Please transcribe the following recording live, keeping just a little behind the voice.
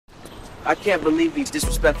I can't believe these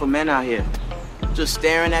disrespectful men out here. Just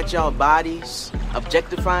staring at y'all bodies,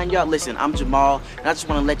 objectifying y'all. Listen, I'm Jamal, and I just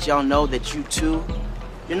want to let y'all know that you too,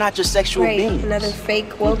 you're not just sexual beings. Another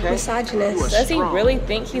fake woke misogynist. Does he really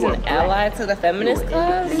think he's an ally to the feminist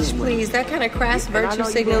cause? Bitch, please, that kind of crass virtue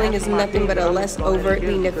signaling is nothing but a less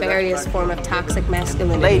overtly nefarious form of toxic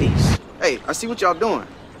masculinity. Ladies, hey, I see what y'all doing.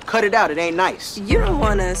 Cut it out, it ain't nice. You don't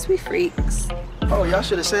want us, we freaks. Oh, y'all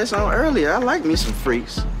should have said something earlier. I like me some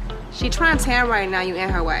freaks. She trying to tan right now, you in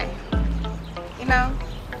her way. You know?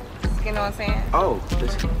 You know what I'm saying? Oh,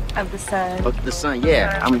 of the sun. Of the sun,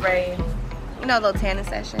 yeah. I'm brave. You know, a little tanning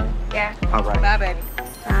session. Yeah. All right. Bye, baby.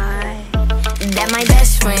 Bye. That my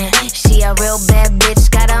best friend. She a real bad bitch,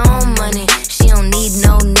 got her own money. She don't need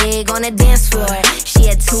no nig on the dance floor. She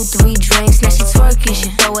had 2-3 drinks, now she twerking. She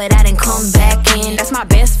throw it out and come back in. That's my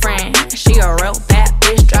best friend. She a real bad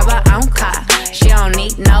bitch, drive her own car. She don't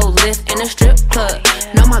need no lift in a strip club.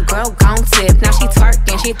 No, my girl gon' tip. Now she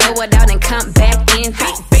twerking, she throw it out and come back in.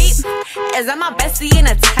 Beep, beep. Is that my bestie in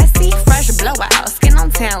a tessie? Fresh blowout, skin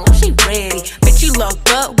on town, she ready. Bitch, you look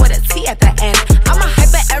good with a T at the end. I'm a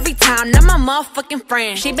hyper every time, now my motherfucking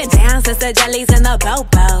friend. She been down since the jellies and the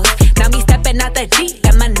bobos. Now me stepping out the Jeep,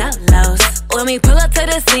 got my nut-lows. When we pull up to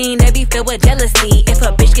the scene, they be filled with jealousy. If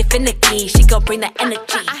a bitch get finicky, she gon' bring the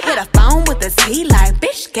energy. I hit a phone with a T like,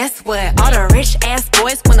 bitch, guess what? All the rich ass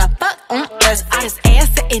boys wanna fuck on us. I just ass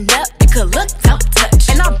sitting up, you could look, don't touch.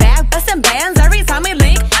 And I'm back bustin' bands every time we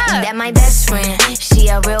link up. That my best friend. She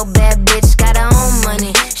a real bad bitch, got her own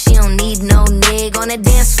money. She don't need no nig on the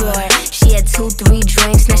dance floor. She had 2-3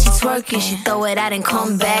 drinks, now she twerking. She throw it out and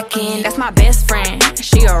come back in. That's my best friend.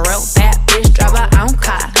 She a real bad bitch, drive her own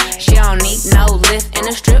car. She don't need no lift in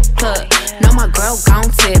a strip club. No, my girl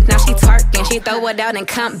gon' tip. Now she twerking, she throw it out and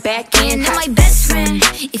come back in. That my best friend.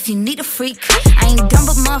 If you need a freak, I ain't dumb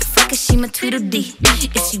but motherfucker, she my Tweedledee.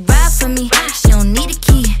 If she ride for me, she don't need a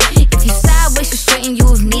key. If you sideways, you straight and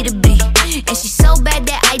you need a B. And she so bad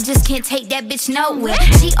that I just can't take that bitch nowhere.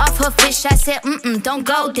 She off her fish, I said, don't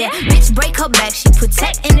go there. Bitch, break her back, she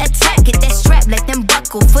protect and attack. Get that strap, let them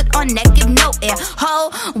buckle, foot on neck, give no air. Whole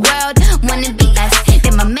world wanna be us.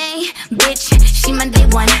 Then my main bitch, she my day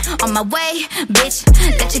one. On my way, bitch,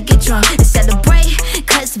 let you get drunk and celebrate.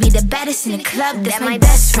 Cause we the baddest in the club, that's my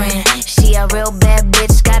best friend. She a real bad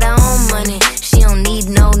bitch, got her own money. She don't need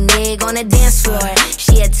no nig on the dance floor.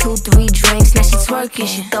 She had 2-3 drinks, now she twerking.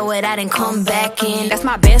 She throw it out and come back in. That's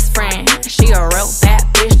my best friend. She a real bad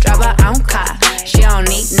bitch, drive her own car. She don't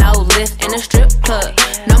need no lift in a strip club.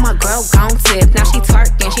 No, my girl gon' tip. Now she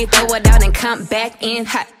twerking, she throw it out and come back in.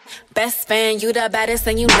 Hot. Best friend, you the baddest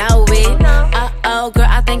and you know it. Uh-oh, girl,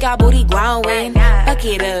 I think our booty growing. Fuck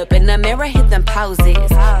it up in the mirror, hit them poses.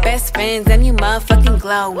 Best friends and you motherfucking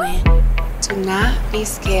glowing. Do not be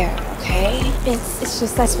scared, okay? It's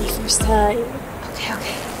just that's my first time.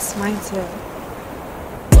 Okay, it's mine too.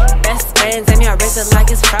 Best friends and your wrist is like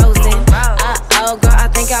it's frozen. Uh-oh, girl, I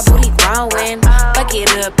think our booty growing. Fuck it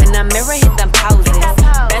up in the mirror, hit them poses.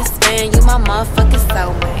 Best friend, you my motherfucking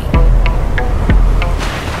soulmate.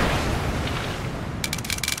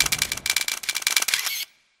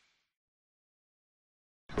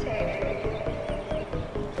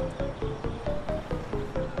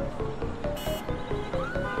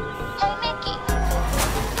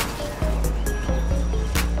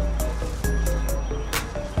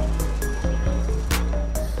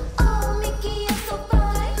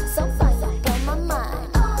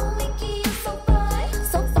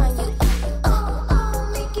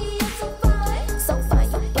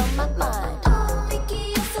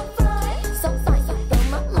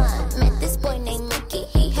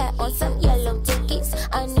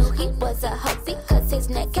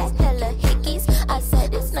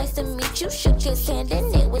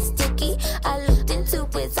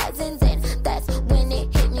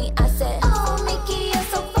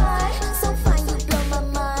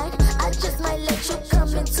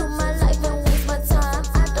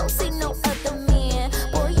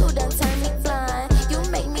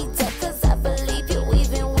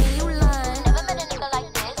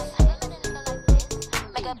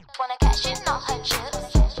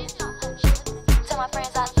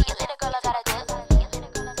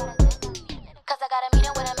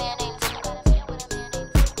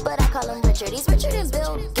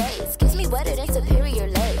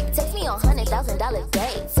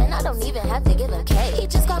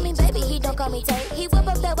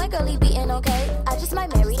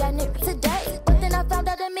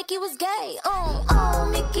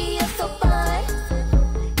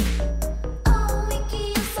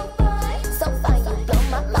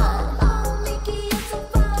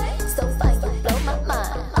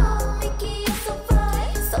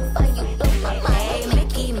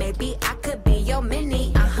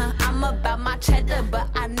 cheddar, but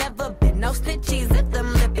I never been no snitchies. Zip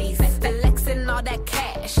them lippies, flexing all that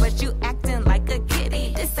cash, but you acting like a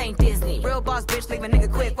kitty. This ain't Disney. Real boss bitch, leave a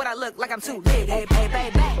nigga quick. What I look like I'm too big. Hey,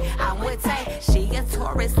 baby, I'm with Tay. She a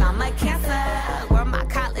Taurus, I'm a Cancer. We're my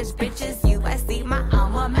college bitches, USC, my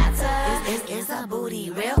alma mater. Is a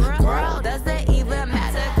booty real? Girl, does it even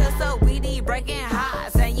matter? Cause Saweetie breaking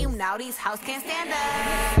hearts, and you know these hoes can't stand us.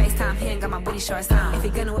 FaceTime, he ain't got my booty shorts on. If he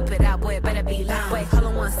gonna whip it out, boy, it better be long. Wait, hold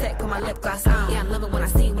on one sec, put my lip gloss on. Yeah, I'm loving when I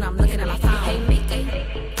see when I'm looking at my phone. Hey,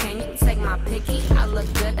 Mickey, can you take my picky? I look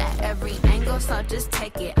good at every angle, so just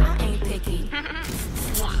take it. I ain't picky.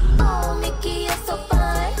 Oh, Mickey, you're so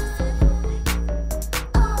fine.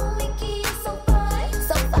 Oh, Mickey, you're so fine.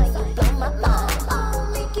 So fine, you blow my mind. Oh,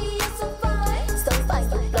 Mickey, you're so fine. So fine,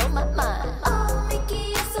 you blow my mind. Oh,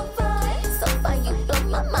 Mickey, you're so fine. So fine, you blow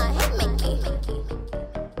my mind. Hey, Mickey.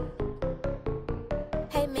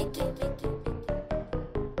 Hey, Mickey.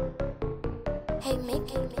 Hey,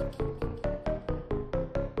 Mickey.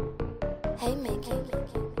 Hey, Mickey.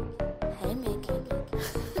 Hey, Mickey.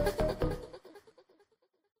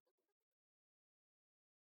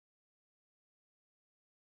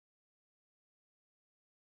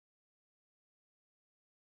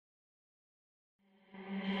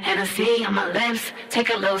 Hennessy on my lips, take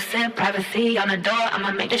a little sip, privacy on the door,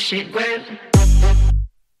 I'ma make this shit grip.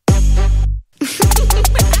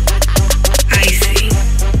 Icy.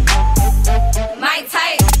 My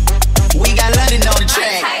type. We got London on the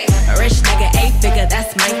track. A rich nigga, 8-figure,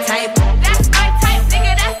 that's my type. That's my type,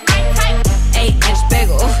 nigga, that's my type. 8-inch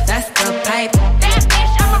bagel, that's the pipe. That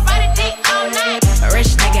bitch, I'ma ride a dick all night. A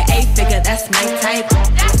rich nigga, 8-figure, that's my type.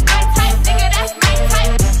 That's my type, nigga, that's my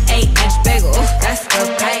type. 8-inch bagel, that's the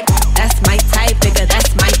pipe. That's my type, nigga,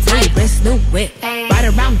 that's my type. Wrist, new whip, right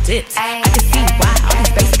around dips. I can see why all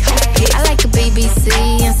these basic hoes hit. I like a BBC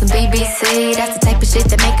and some BBC. That's the type of shit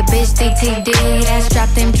that make a bitch DTD. That's drop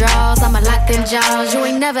them draws, I'ma lock them jaws. You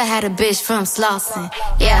ain't never had a bitch from Slauson.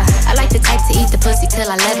 Yeah, I like the type to eat the pussy till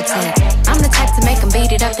I levitate. I'm the type to make them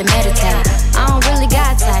beat it up to meditate. I don't really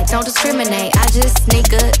got type, don't discriminate. I just sneak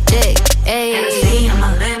a dick. Ayy. Hennessy on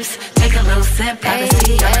my lips, take a little sip,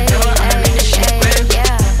 privacy on the door, I'ma make this shit grip.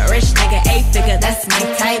 A rich nigga, 8-figure, that's my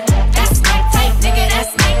type. That's my type, nigga, that's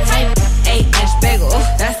my type. 8-inch bagel,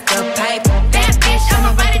 that's the pipe. That bitch,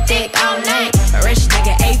 I'ma ride the dick all night. A rich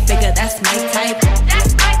nigga, 8-figure, that's my type.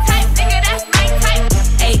 That's my type, nigga, that's my type.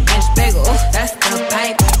 8-inch bagel, that's the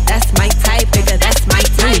pipe. That's my type, nigga, that's my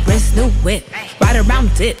type. Wrist, new whip, right around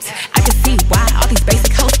dips. I can see why all these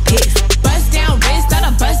basic hoes pissed. Bust down wrist, not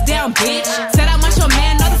a bust down bitch. Said I want your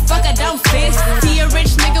man, no the fuck I don't fist. See a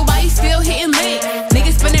rich nigga, why he still hitting lick?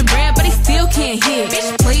 Nigga spinning bread, but he still can't hit.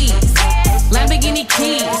 Bitch, please. Lamborghini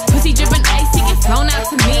keys, pussy dripping ice, he get flown out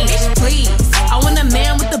to me. Bitch, please. I want a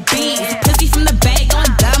man with the bees, pussy from the bag,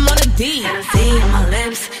 going dumb on the D. Hennessy on my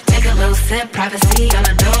lips, take a little sip, privacy on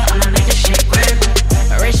the door, I'ma make this shit grip.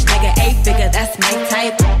 A rich nigga, 8-figure, that's my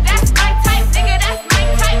type. That's my type, nigga, that's my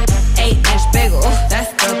type. 8-inch bagel,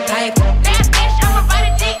 that's the pipe. That bitch, I'ma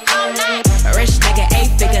ride a dick all night. A rich nigga,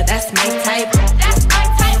 8-figure, that's my type. That's my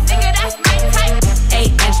type, nigga, that's my type.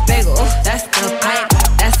 8-inch bagel, that's the pipe.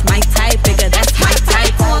 That's my type, nigga, that's my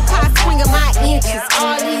type. Four car swinging my inches.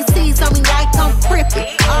 All these C's on me like I'm crippin'.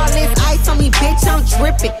 All this ice on me, bitch, I'm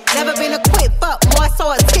drippin'. Never been a quick fuck, more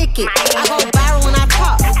so a ticket. I go viral when I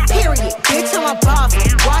talk, period. Bitch, I'm a boss.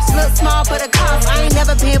 Watch look small, but a cost. I ain't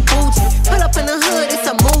never been bougie. Pull up in the hood, it's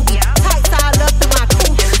a movie. Tights all up in my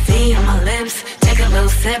coochie. Hennessy on my lips, take a little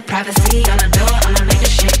sip, privacy on the door, I'ma make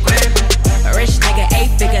this shit grip. A rich nigga,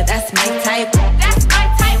 8-figure, that's my type. That's my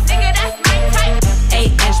type, nigga, that's my type.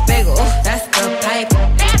 8-inch bagel, that's the pipe.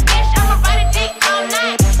 That bitch, I'ma ride a dick all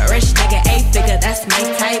night. A rich nigga, 8-figure, that's my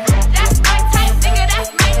type. That's my type, nigga,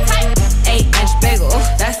 that's my type. 8-inch bagel,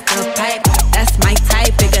 that's the pipe. That's my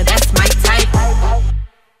type, nigga, that's my type.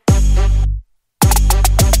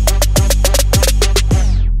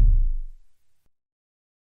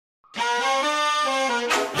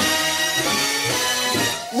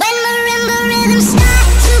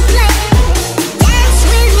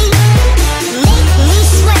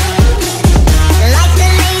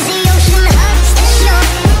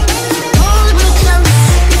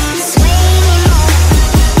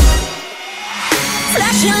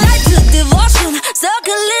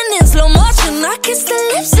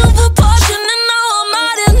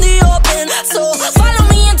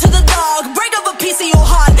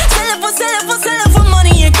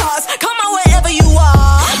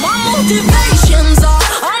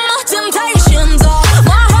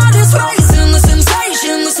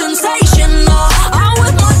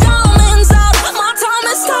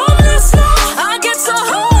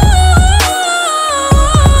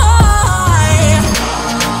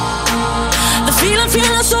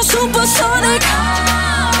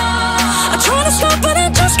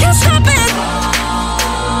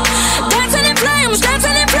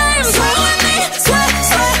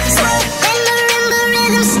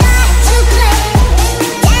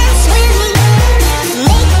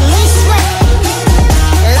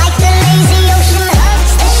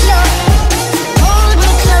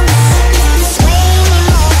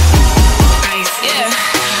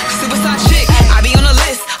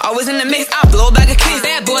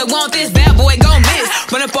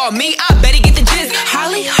 up on me, I better get the gist.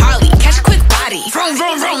 Harley, Harley, catch a quick body. Vroom,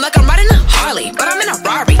 vroom, vroom, like I'm riding a Harley, but I'm in a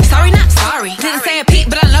Rari. Sorry, not sorry. Didn't say a peep,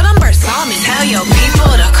 but I know them birds saw me. Tell your people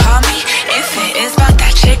to call me if it is about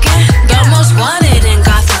that chicken. The most wanted in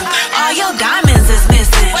Gotham. All your diamonds is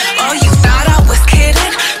missing. Oh, you thought I was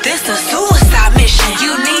kidding? This a suicide mission.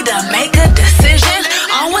 You need to make a decision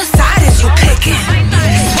on what side is you picking.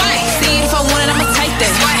 Swipe. See it if I want it, I'ma take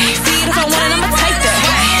that. See it if I want it, I'ma take that.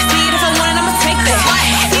 See it if I want it, I'ma take that.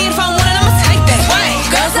 See it if I want it, I'ma take that.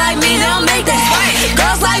 Girls like me, they don't make that.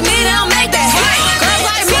 Girls like me, they don't make that. Girls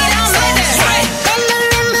like me, they don't make that.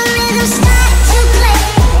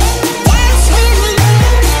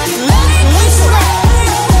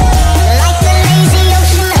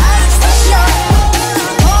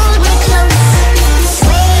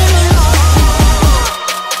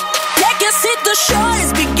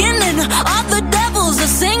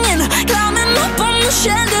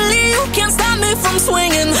 Chandelier, you can't stop me from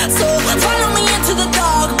swinging. So follow me into the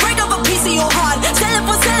dark, break up a piece of your heart. Sell it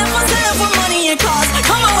for money and cars.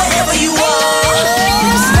 Come on, wherever you are.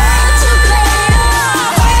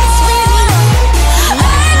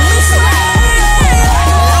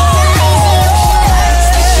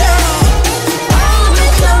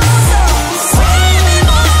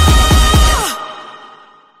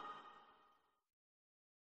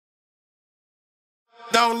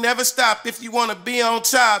 Don't never stop if you wanna be on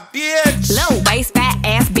top, bitch. Low waist, fat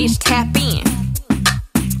ass bitch, tap in.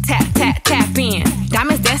 Tap, tap, tap in.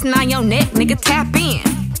 Diamonds dancing on your neck, nigga, tap in.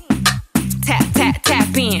 Tap, tap,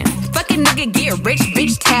 tap in. Fucking nigga, get rich,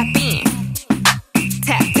 bitch, tap in.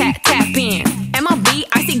 Tap, tap, tap in. MLB,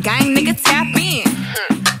 icy gang, nigga, tap in.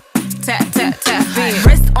 Tap, tap, tap in.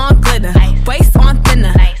 Wrist on glitter, waist on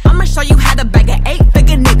thinner. I'ma show you how to bag an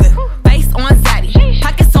 8-figure nigga. Face on zaddy,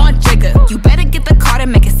 pockets on jigger. You better get the card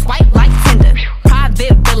and make it swipe like Tinder.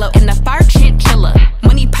 Private villa in the fur chinchilla.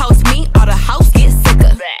 When he post me, all the house get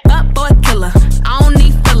sicker. Up boy killer, I don't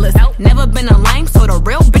need fillers. Never been a lame, so the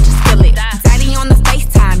real bitches feel it. Daddy on the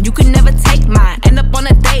FaceTime, you can never take mine. End up on a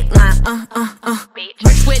dateline,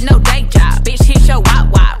 Rich with no day job, bitch hit your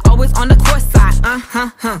wop. Always on the course side,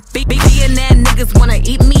 Billionaire niggas wanna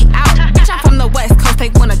eat me out. Bitch, I'm from the West Coast, they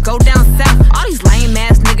wanna go down south. All these lame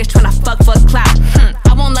ass niggas tryna fuck for clout.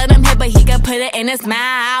 I won't let him hit, but he can put it in his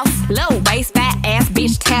mouth. Low waist, fat ass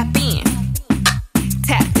bitch, tap in.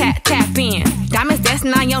 Tap, tap, tap in. Diamonds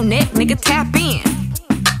dancing on your neck, nigga, tap in.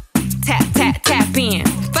 Tap, tap, tap in.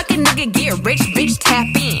 Fucking nigga, get rich, bitch, tap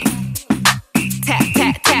in. Tap,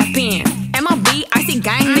 tap, tap in. MLB, icy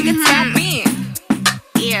gang, nigga, tap in.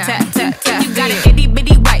 Yeah. Tap, tap, tap. You got an itty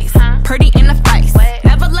bitty waist, pretty in the face.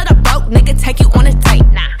 Never let a broke nigga take you on a date.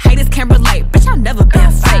 Haters can't relate, bitch, I've never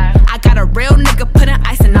been fake. I got a real nigga putting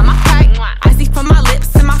icing on my pipe. Icy from my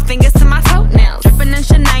lips and my fingers to my toenails. Drippin' in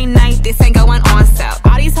Sinead, this ain't going on sale.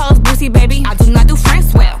 All these hoes boozy, baby, I do not do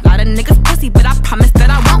friends well. Lot of niggas pussy, but I promise that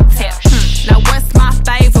I won't tell. Now what's my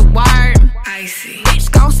favorite word? Icy.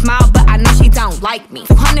 Bitch gon' smile, but I know she don't like me.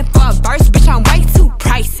 200 for a verse, bitch, I'm way too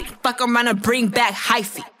pricey. Fuck around and bring back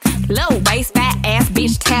hyphy. Low waist, fat ass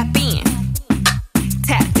bitch, tap in.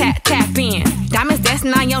 Tap, tap, tap in. Diamonds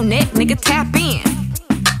dancing on your neck, nigga, tap in.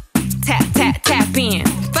 Tap, tap, tap in.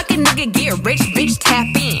 Fucking nigga, get rich, bitch, tap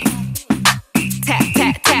in. Tap,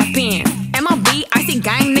 tap, tap in. MLB, icy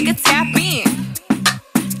gang, nigga, tap in.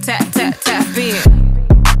 Tap, tap, tap in.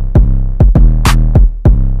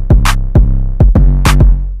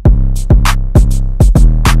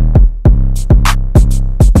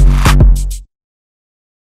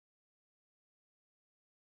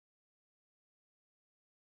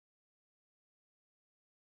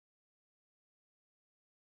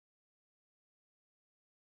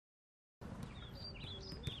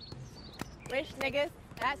 Rich niggas,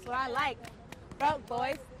 that's what I like. Broke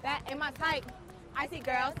boys, that ain't my type. Icy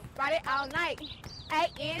girls, ride it all night.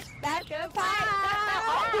 8-inch, that's good pipe.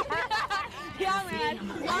 Yeah, man.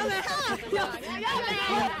 Yeah, man.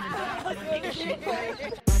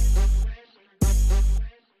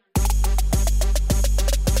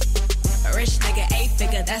 A rich nigga,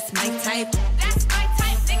 8-figure, that's my type. That's my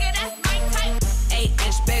type, nigga, that's my type.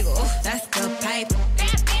 8-inch bagel, that's good pipe.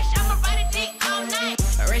 That bitch, I'ma ride a dick all night.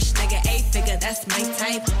 A rich nigga, 8-figure, that's my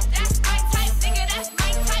type. That's my type, nigga, that's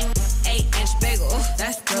my type. 8-inch bagel,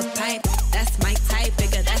 that's good pipe. That's my type,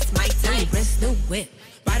 nigga, that's my type. New wrist, new whip,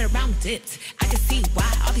 ride around dipped. I can see why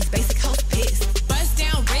all these basic hoes pissed. Bust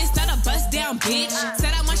down wrist, not a bust down bitch.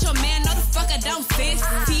 Said I want your man, no the fuck I don't fit.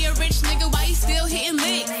 See a rich nigga, why he still hitting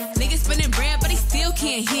licks? Nigga spinning bread, but he still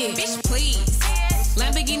can't hit. Bitch, please.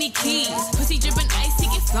 Lamborghini keys, pussy dripping ice, he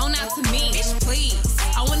get flown out to me. Bitch, please.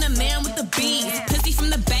 I want a man with the bees, pussy from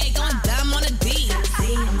the bag, going dumb on a D.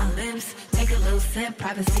 See on my lips, take a little scent,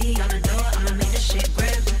 privacy on the door, I'ma make the shit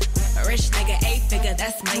grip. A rich nigga, 8-figure,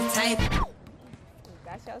 that's my type.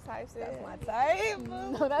 That's your type, sis. That's my type.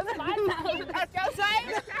 No, that's my type. That's your type.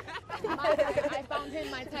 My type. I found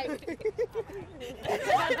him my type. Get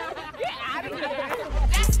out of here.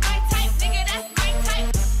 That's my type, nigga, that's my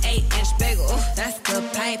type. 8-inch bagel, that's the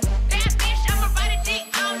pipe. Bad bitch, I'ma ride a dick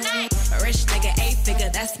all night. A rich nigga, 8-figure,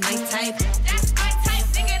 that's my type. That's my type,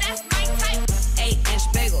 nigga, that's my type. 8-inch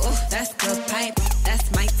bagel, that's the pipe.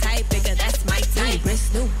 That's my type, nigga, that's my type. New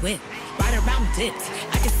wrist, new whip, ride around dips.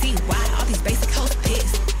 I can see why all these basic hoes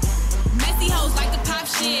pissed. Messy hoes like to pop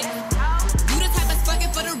shit. You the type that's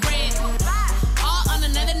fucking for the rent. All on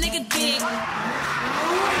another nigga dick.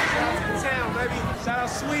 Town, baby. Shout out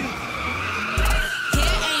Saweetie.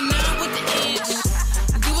 Here ain't none with the inch.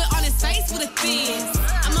 Do it on his face with a fizz.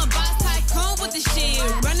 I'm a boss tycoon with the shit.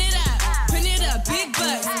 Run it up, print it up, big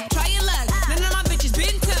bucks. Try your luck, none of my bitches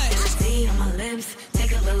been touched. See on my lips,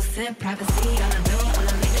 take a little sip. Privacy on the door,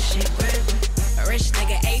 I'ma make the shit grip. A rich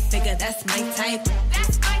nigga, 8-figure, that's my type.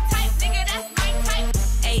 That's my type, nigga, that's my type.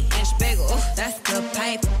 8-inch bagel, that's the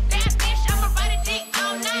pipe. Bad bitch, I'ma ride a dick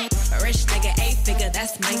all night. A rich nigga, 8-figure,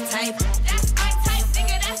 that's my type. That's my type,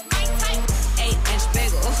 nigga, that's my type. 8-inch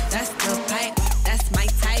bagel, that's the pipe. That's my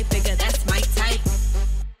type, nigga, that's my type.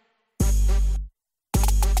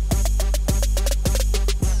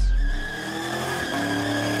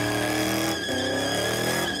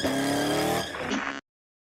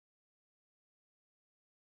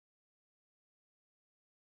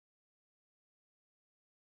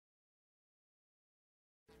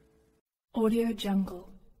 Audio Jungle.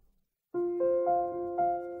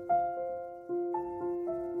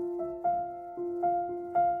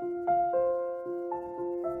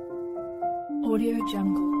 Audio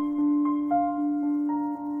Jungle.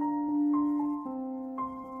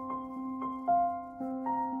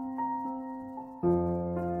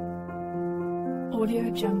 Audio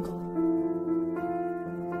Jungle.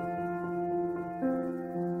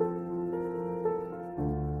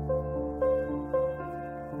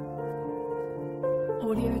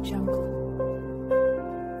 Audio Jungle.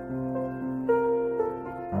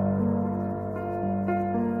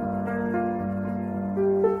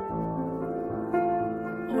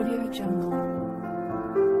 Audio Jungle.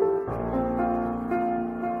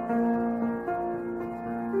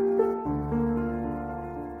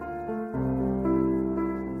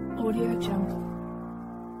 Audio Jungle.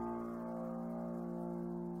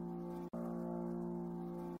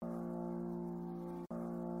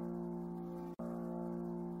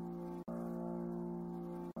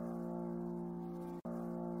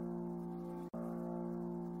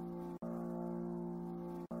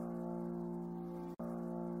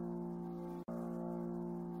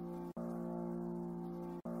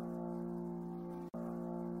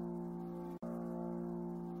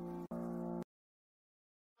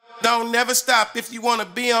 Don't never stop if you wanna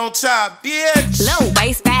be on top, bitch. Low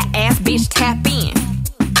waist, fat ass bitch, tap in.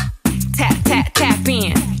 Tap, tap, tap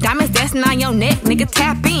in. Diamonds dancing on your neck, nigga,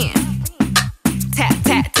 tap in. Tap,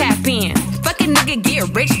 tap, tap in. Fucking nigga,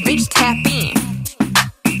 get rich, bitch, tap in.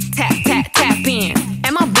 Tap, tap, tap in.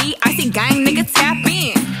 MLB, icy gang, nigga, tap in.